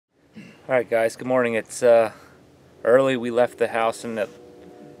Alright guys, good morning. It's early. We left the house in the,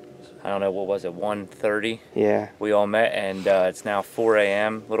 I don't know, what was it, 1:30? Yeah. We all met, and it's now 4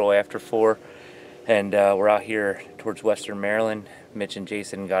 a.m., a little after 4, and we're out here towards Western Maryland. Mitch and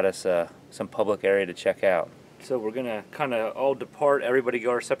Jason got us some public area to check out. So we're gonna kind of all depart, everybody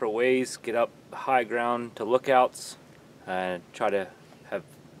go our separate ways, get up high ground to lookouts, and try to have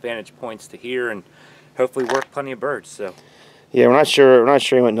vantage points to hear, and hopefully work plenty of birds. So Yeah, we're not sure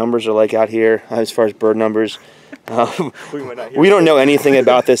what numbers are like out here as far as bird numbers. We don't know anything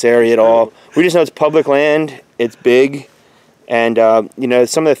about this area at all. We just know it's public land, it's big, and you know,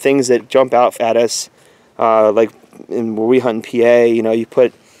 some of the things that jump out at us, like where we hunt in PA, you know, you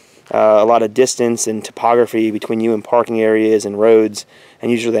put a lot of distance and topography between you and parking areas and roads, and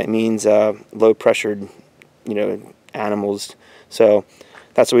usually that means low pressured, you know, animals. So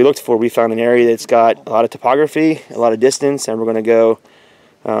that's what we looked for. We found an area that's got a lot of topography, a lot of distance, and we're going to go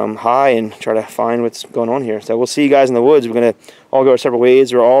high and try to find what's going on here. So we'll see you guys in the woods. We're going to all go our separate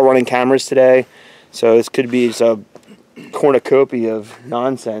ways. We're all running cameras today, so this could be just a cornucopia of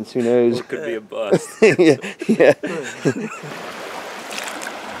nonsense. Who knows? it could be a bust. Yeah. Yeah.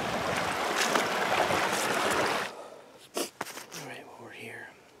 Alright, well, we're here.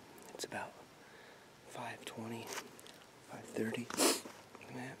 It's about 5:20, 5:30.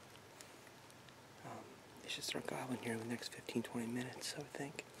 They should start gobbling here in the next 15-20 minutes, I would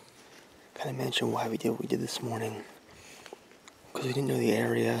think. Kind of mention why we did what we did this morning. Because we didn't know the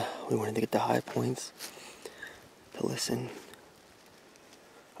area. We wanted to get the high points to listen.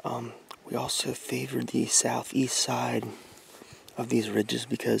 We also favored the southeast side of these ridges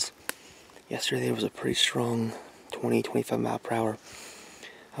because yesterday there was a pretty strong 20-25 mile per hour.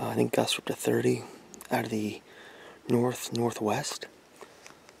 I think gusts were up to 30 out of the northwest.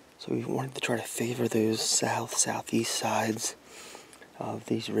 So we wanted to try to favor those southeast sides of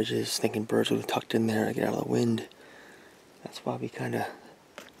these ridges, thinking birds would have tucked in there to get out of the wind. That's why we kind of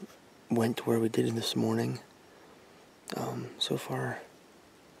went to where we did this morning. So far,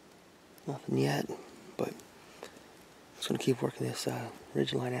 nothing yet, but just going to keep working this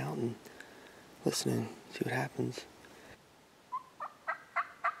ridge line out and listening, see what happens.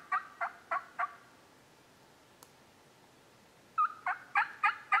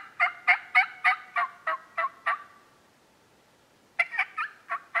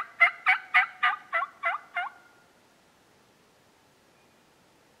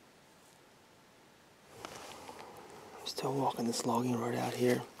 Still walking this logging road out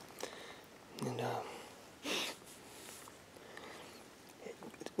here, and it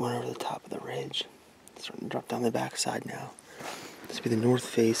went over the top of the ridge. It's starting to drop down the backside now. This would be the north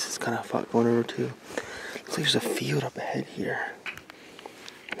face. It's kind of going over to. Looks like there's a field up ahead here.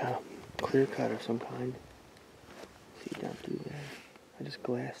 A clear cut of some kind. See down through there. I just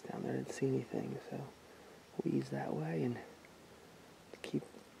glassed down there. I didn't see anything, so we'll ease that way and keep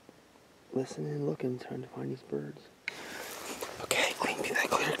listening and looking, trying to find these birds. Okay, clean me that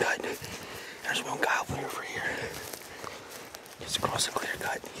clear cut. There's one gobbler over here. Just across the clear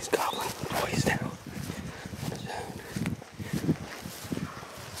cut. He's gobbling twice now.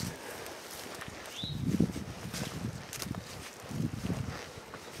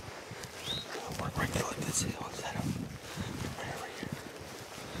 Work right to this hill and set him right over here.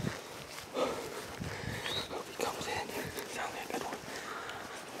 Hope he comes in. Sounds like a good one.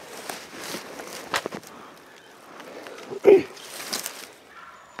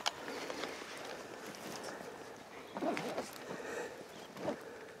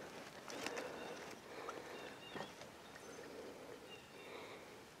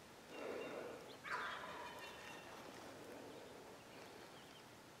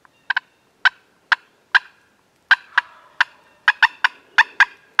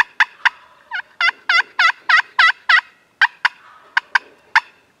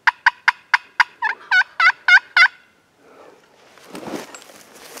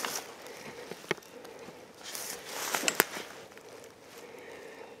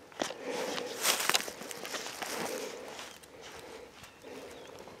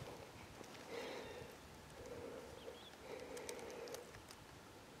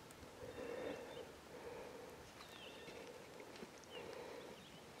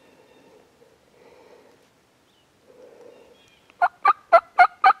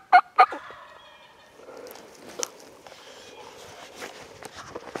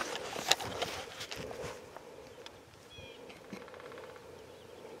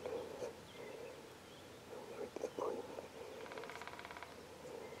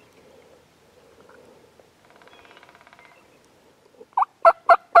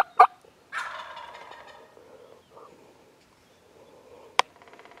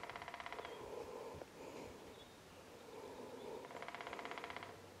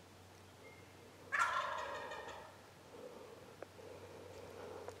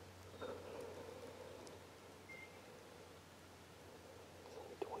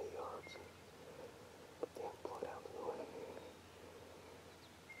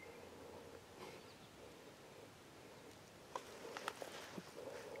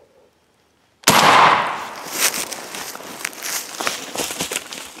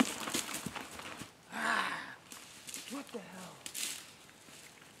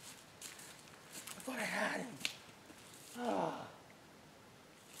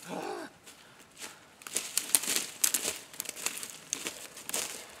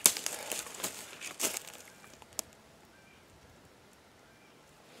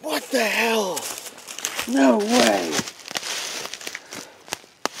 the hell? No way.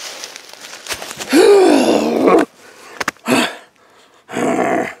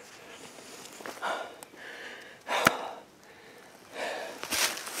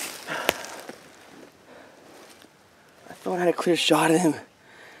 I thought I had a clear shot of him,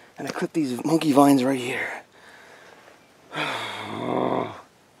 and I clipped these monkey vines right here. Damn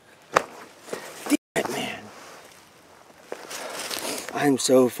it, man. I'm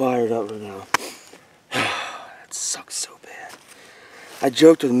so fired up right now. That sucks so bad. I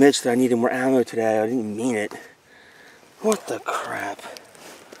joked with Mitch that I needed more ammo today. I didn't mean it. What the crap?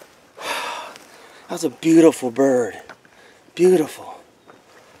 That was a beautiful bird. Beautiful.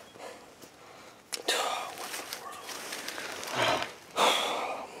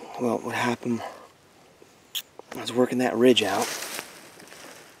 Well, what happened, I was working that ridge out,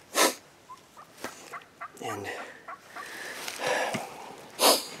 and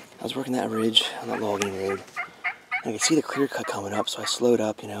I was working that ridge on that logging road, and I could see the clear cut coming up, so I slowed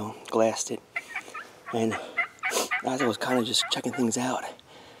up, you know, glassed it, and as I was kind of just checking things out,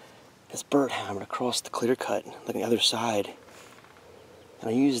 this bird hammered across the clear cut, like the other side, and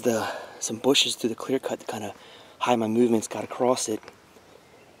I used some bushes through the clear cut to kind of hide my movements, got across it.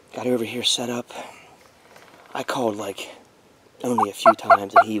 Got over here set up. I called like only a few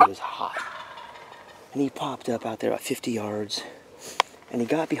times and he was hot. And he popped up out there about 50 yards. And he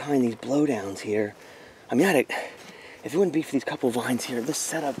got behind these blowdowns here. I mean, if it wouldn't be for these couple vines here, this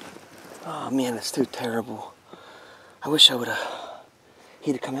setup, oh man, it's too terrible. I wish I would have,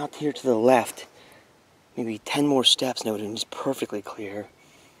 he'd have come out here to the left, maybe 10 more steps and it would have been just perfectly clear.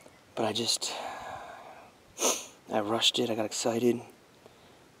 But I rushed it, I got excited.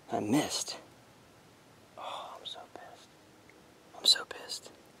 I missed. Oh, I'm so pissed. I'm so pissed.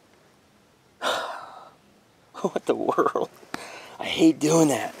 What the world? I hate doing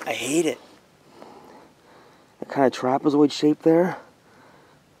that. I hate it. That kind of trapezoid shape there.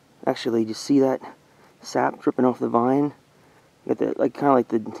 Actually, you see that sap dripping off the vine? You got the, like, kind of like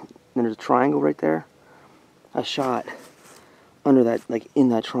then there's a triangle right there. I shot under that, like in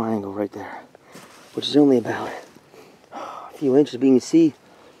that triangle right there, which is only about a few inches. But you can see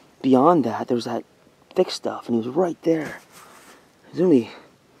beyond that, there was that thick stuff, and he was right there. It was only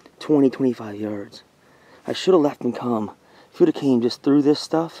 20, 25 yards. I should have left him come. If he would have came just through this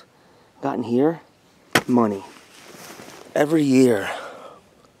stuff, gotten here, money. Every year,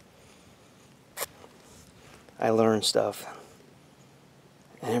 I learn stuff.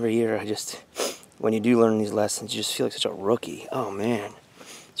 And every year, when you do learn these lessons, you just feel like such a rookie. Oh man,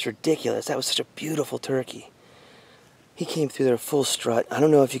 it's ridiculous. That was such a beautiful turkey. He came through there full strut. I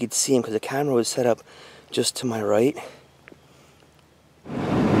don't know if you could see him because the camera was set up just to my right.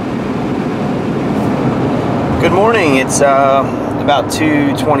 Good morning. It's about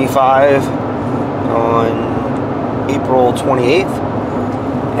 2:25 on April 28th.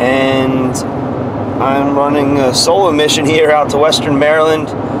 And I'm running a solo mission here out to Western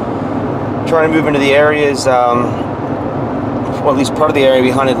Maryland. Trying to move into the areas, well, at least part of the area we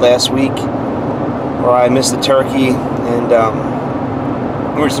hunted last week, where I missed the turkey, and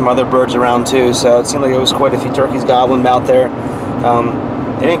there were some other birds around too, so it seemed like it was quite a few turkeys gobbling out there.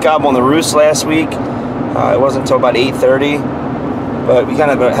 They didn't gobble on the roost last week. It wasn't until about 8:30, but we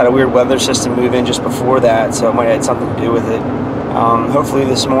kind of had a weird weather system move in just before that, so it might have had something to do with it. Hopefully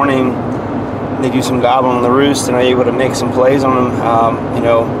this morning they do some gobbling on the roost and are able to make some plays on them, you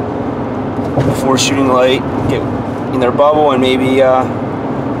know, before shooting light, get in their bubble and maybe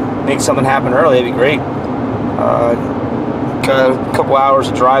make something happen early. It'd be great. Got a couple hours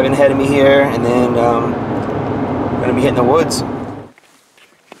of driving ahead of me here, and then I'm gonna be hitting the woods.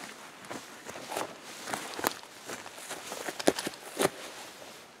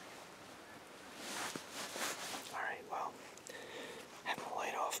 Alright, well, I have my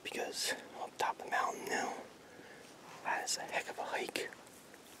light off because I'm up top of the mountain now. That is a heck of a hike.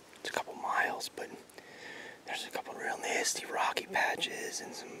 It's a couple miles, but there's a couple real nasty rocky patches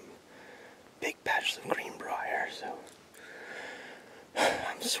and some big patches of greenbrier, so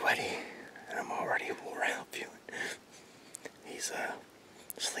I'm sweaty and I'm already wore out feeling. These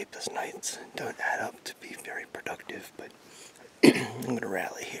sleepless nights don't add up to be very productive, but I'm gonna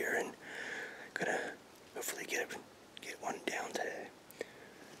rally here and gonna hopefully get one down today.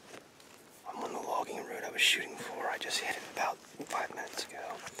 I'm on the logging road I was shooting for. I just hit it about 5 minutes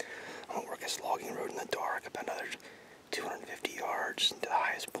ago. I'm gonna work this logging road in the dark about another 250 yards to the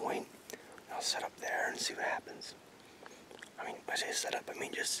highest point. I'll set up there and see what happens. I mean, when I say set up, I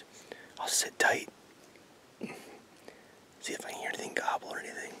mean just, I'll sit tight. See if I can hear anything gobble or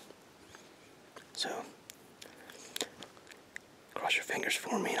anything. So, cross cross your fingers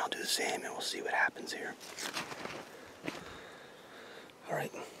for me, and I'll do the same, and we'll see what happens here.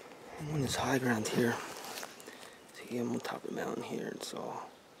 Alright, I'm on this high ground here. See, I'm on top of the mountain here. It's all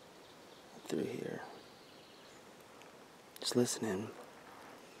through here. Just listening.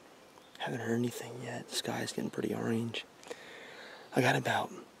 Haven't heard anything yet. The sky's getting pretty orange. I got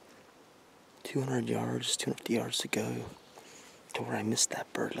about 200 yards, 250 yards to go to where I missed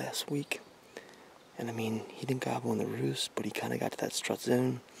that bird last week. And I mean, he didn't gobble in the roost, but he kind of got to that strut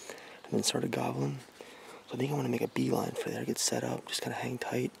zone and then started gobbling. So I think I want to make a beeline for there, get set up, just kind of hang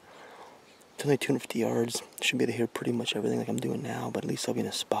tight. It's only 250 yards. Should be able to hear pretty much everything like I'm doing now, but at least I'll be in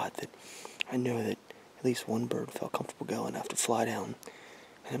a spot that I know that at least one bird felt comfortable going after fly down.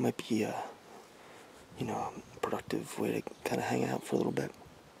 And it might be a, you know, a productive way to kind of hang out for a little bit.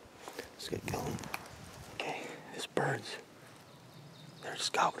 Let's get going. Okay, this bird's, they're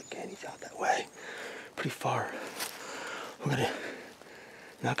just gobbling again. He's out that way, pretty far. We're gonna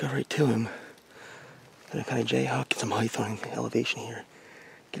not go right to him. I'm gonna kind of jayhawk, get some height on elevation here.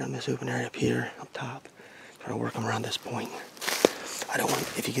 Get on this open area up here, up top. Try to work him around this point. I don't want,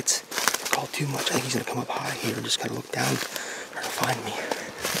 if he gets called too much, I think he's gonna come up high here and just kind of look down, try to find me.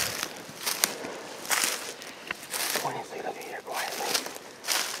 Pointing over here quietly.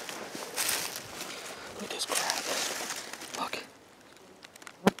 Look at this crab. Look.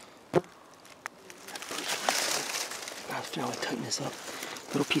 I was trying to tighten this up.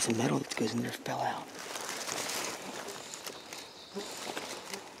 Little piece of metal that goes in there fell out.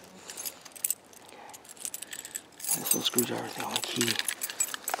 This little screwdriver thing on the key. Just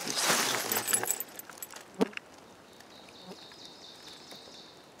tighten this up a little bit.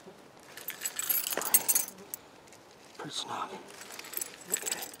 Pretty snug.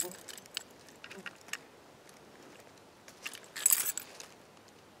 Okay.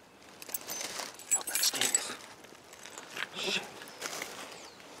 Hope that stays. Shit.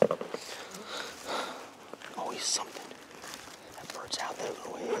 Always something. That bird's out there a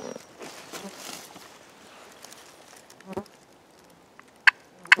little ways.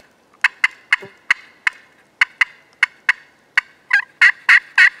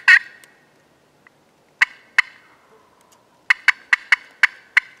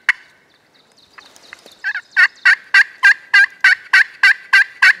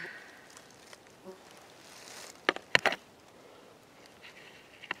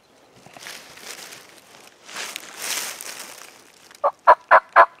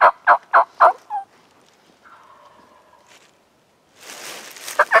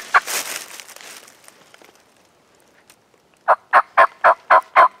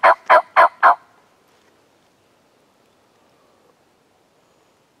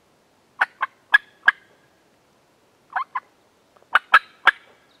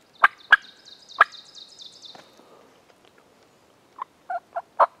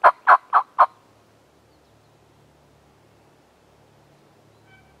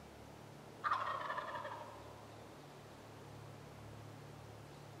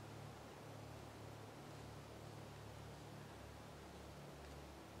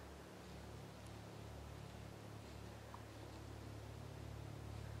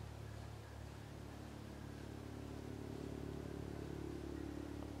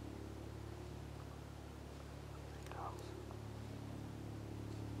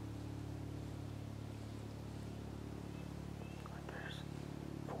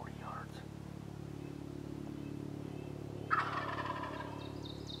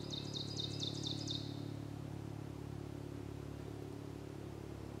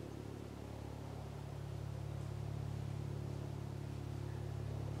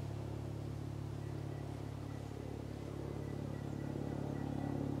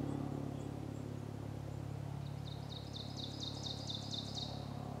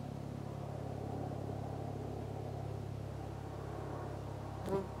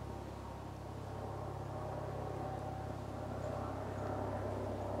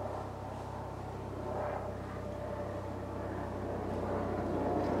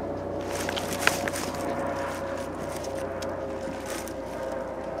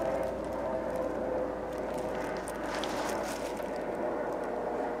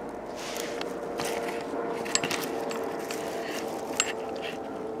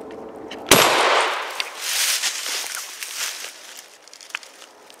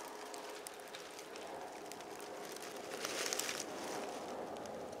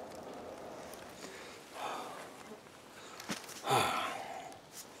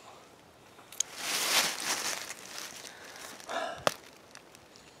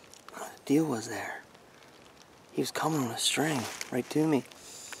 Deal was there. He was coming on a string right to me.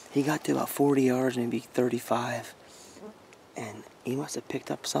 He got to about 40 yards, maybe 35. And he must have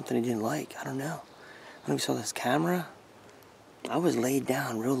picked up something he didn't like. I don't know. I don't know if you saw this camera. I was laid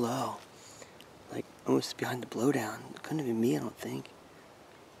down real low. Like, almost behind the blowdown. It couldn't have been me, I don't think.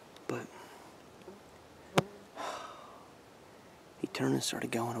 But he turned and started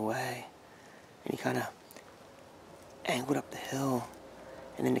going away. And he kind of angled up the hill.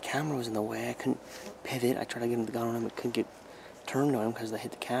 And then the camera was in the way. I couldn't pivot. I tried to get the gun on him, but couldn't get turned on him because I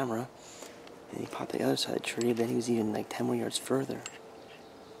hit the camera. And he popped the other side of the tree. Then he was even like 10 more yards further.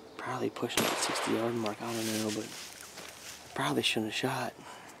 Probably pushing that 60-yard mark. I don't know, but probably shouldn't have shot.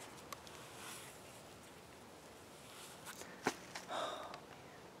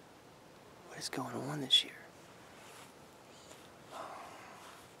 What is going on this year?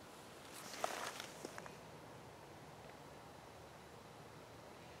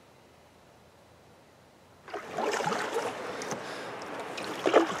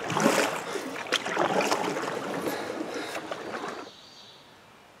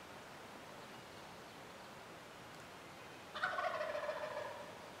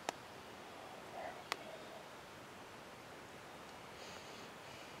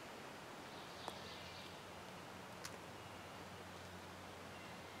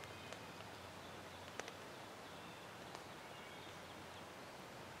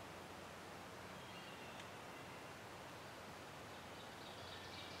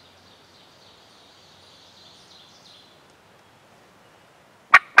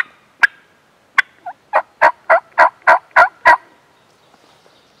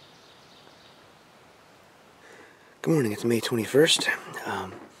 Good morning, it's May 21st.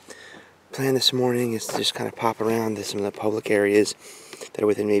 Plan this morning is to just kind of pop around to some of the public areas that are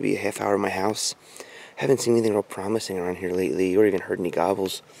within maybe a half hour of my house. Haven't seen anything real promising around here lately, or even heard any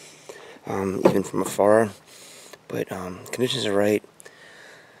gobbles, even from afar. But conditions are right.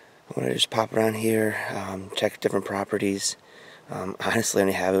 I want to just pop around here, check different properties. Honestly, I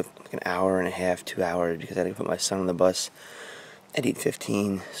only have like an hour and a half, 2 hours, because I had to put my son on the bus at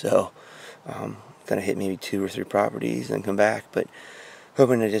 8:15. So gonna hit maybe 2 or 3 properties and come back, but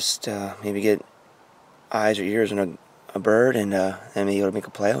hoping to just maybe get eyes or ears on a bird and maybe able to make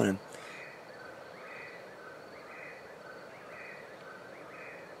a play on him.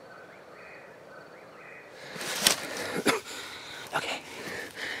 Okay,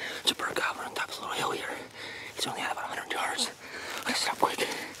 it's a bird gobbler on top of this little hill here. He's only at about 100 yards. I stop quick.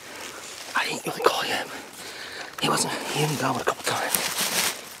 I didn't really call him. He only gobbled a couple times.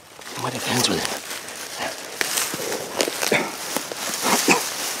 I might have hands with him.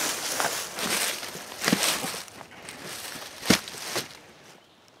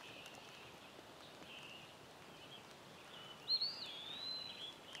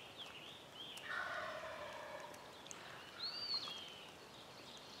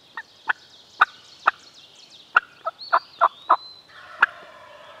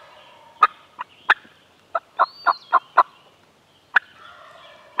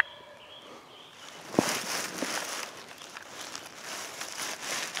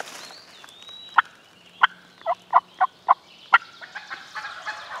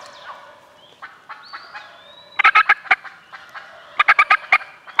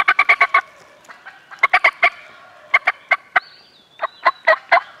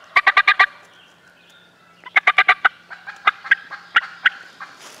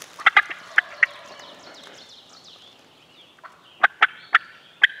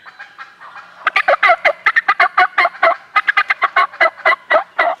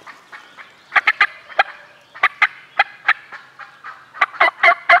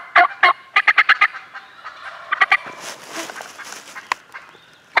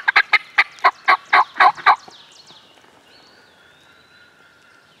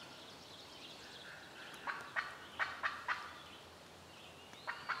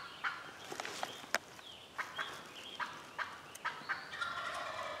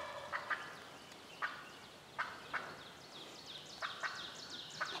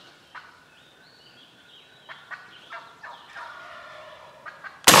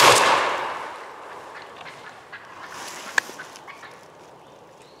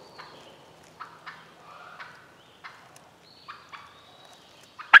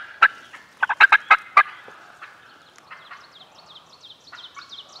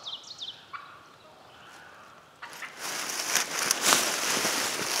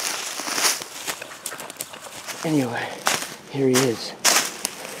 Anyway, here he is.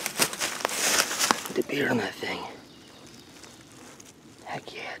 The beard on that thing.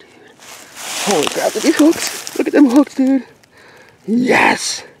 Heck yeah, dude. Holy crap, look at these hooks. Look at them hooks, dude.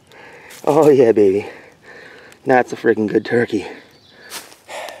 Yes! Oh yeah, baby. That's a freaking good turkey.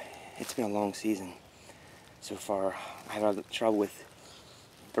 It's been a long season. So far, I have had trouble with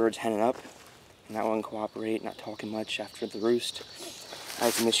birds henning up and not wanting to cooperate, not talking much after the roost. I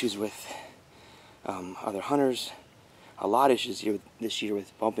had some issues with other hunters. A lot of issues here this year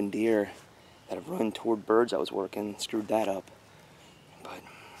with bumping deer that have run toward birds I was working, screwed that up. But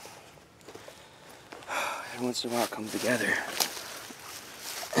every once in a while it comes together.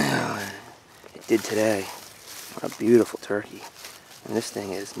 It did today. What a beautiful turkey. And this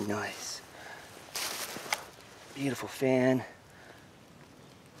thing is nice. Beautiful fan.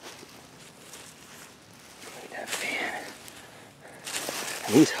 Look at that fan.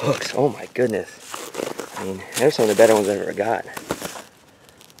 And these hooks, oh my goodness. I mean, they're some of the better ones I've ever got.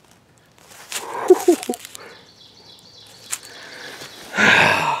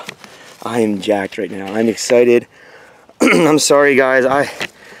 I am jacked right now. I'm excited. I'm sorry guys,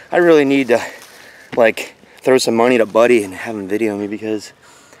 I really need to like throw some money at a buddy and have him video me because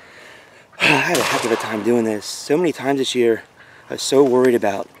I had a heck of a time doing this. So many times this year I was so worried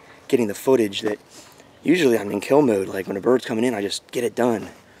about getting the footage that usually I'm in kill mode. Like when a bird's coming in, I just get it done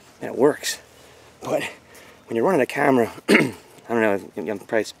and it works. But when you're running a camera, I don't know, I'm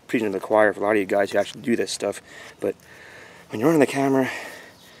probably preaching to the choir for a lot of you guys who actually do this stuff, but when you're running the camera,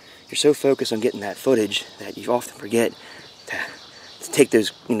 you're so focused on getting that footage that you often forget to take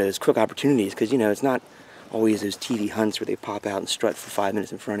those, those quick opportunities, because, it's not always those TV hunts where they pop out and strut for 5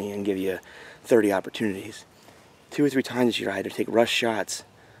 minutes in front of you and give you 30 opportunities. 2 or 3 times this year I had to take rush shots,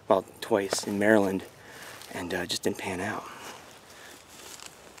 well, twice in Maryland, and just didn't pan out.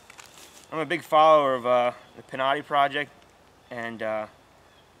 I'm a big follower of the Pinati Project, and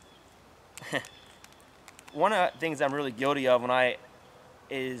one of the things I'm really guilty of I'm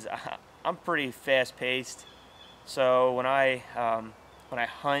pretty fast-paced. So when I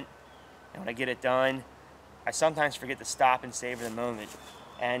hunt and when I get it done, I sometimes forget to stop and savor the moment.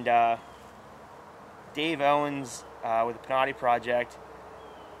 And Dave Owens with the Pinati Project,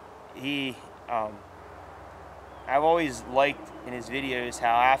 I've always liked in his videos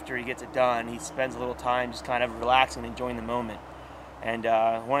how after he gets it done, he spends a little time just kind of relaxing and enjoying the moment. And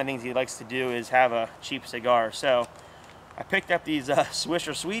one of the things he likes to do is have a cheap cigar. So I picked up these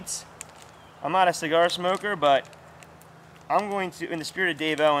Swisher Sweets. I'm not a cigar smoker, but I'm going to, in the spirit of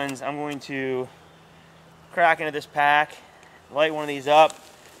Dave Owens, I'm going to crack into this pack, light one of these up,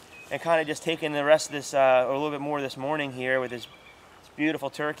 and kind of just take in the rest of this, or a little bit more this morning here with this beautiful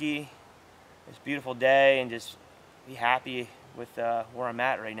turkey, this beautiful day, and just be happy with where I'm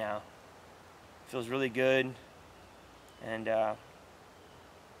at right now. Feels really good, and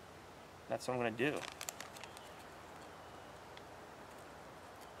that's what I'm going to do.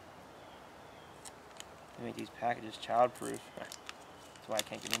 Make these packages child-proof. That's why I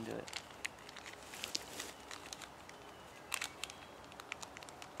can't get into it.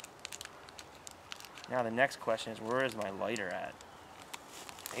 Now the next question is, where is my lighter at?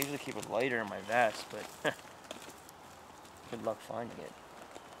 I usually keep a lighter in my vest, but good luck finding it.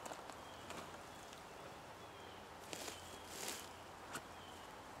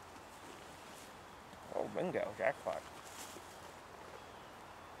 Oh, bingo, jackpot.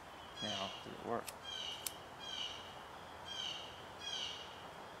 Now, does it work?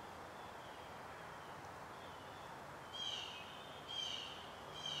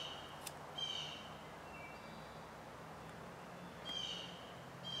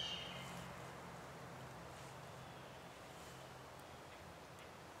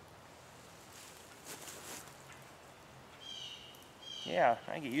 Yeah,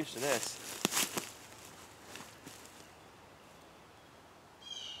 I get used to this.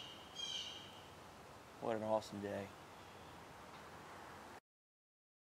 What an awesome day.